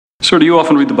Sir, do you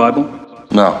often read the Bible?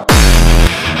 No.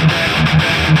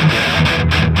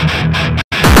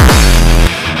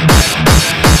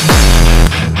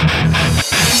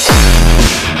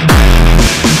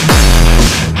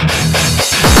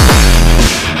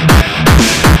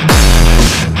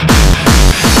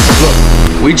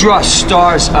 We draw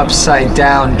stars upside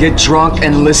down, get drunk,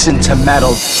 and listen to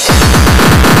metal.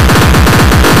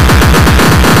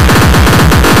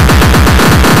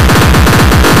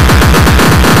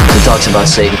 He talks about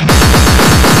Satan.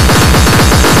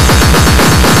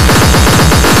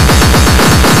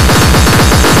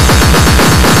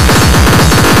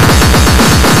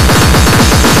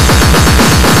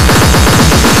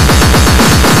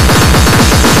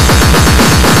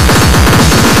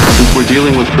 We're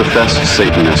dealing with professed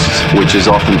Satanists, which is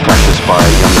often practiced by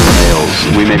younger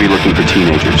males. We may be looking for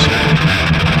teenagers.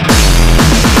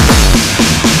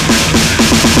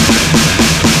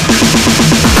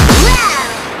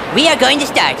 We are going to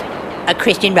start a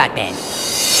Christian rock band.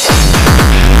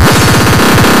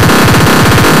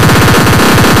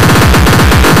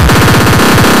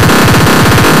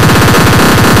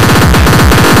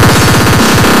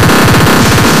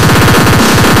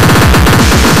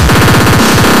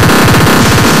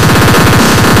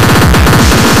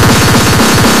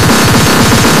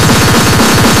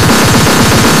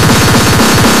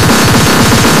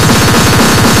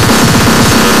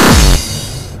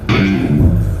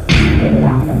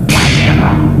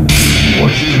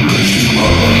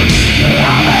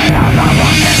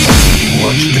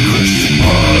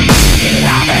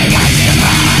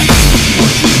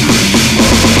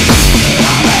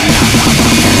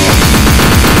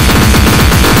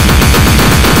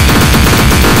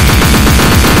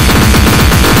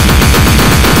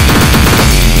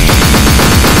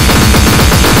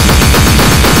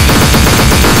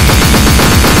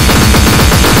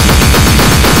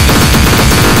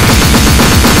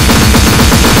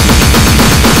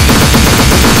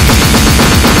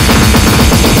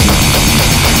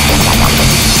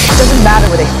 Doesn't matter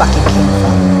where they fucking came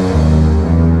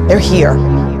from. They're here.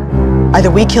 Either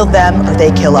we kill them or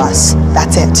they kill us.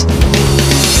 That's it.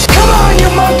 Come on, you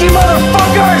monkey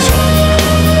motherfuckers!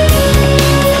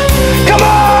 Come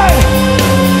on!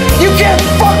 You can't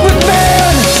fuck with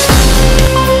man!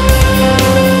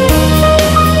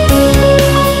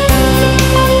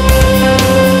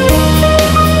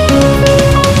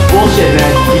 Bullshit,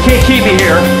 man. You can't keep me here.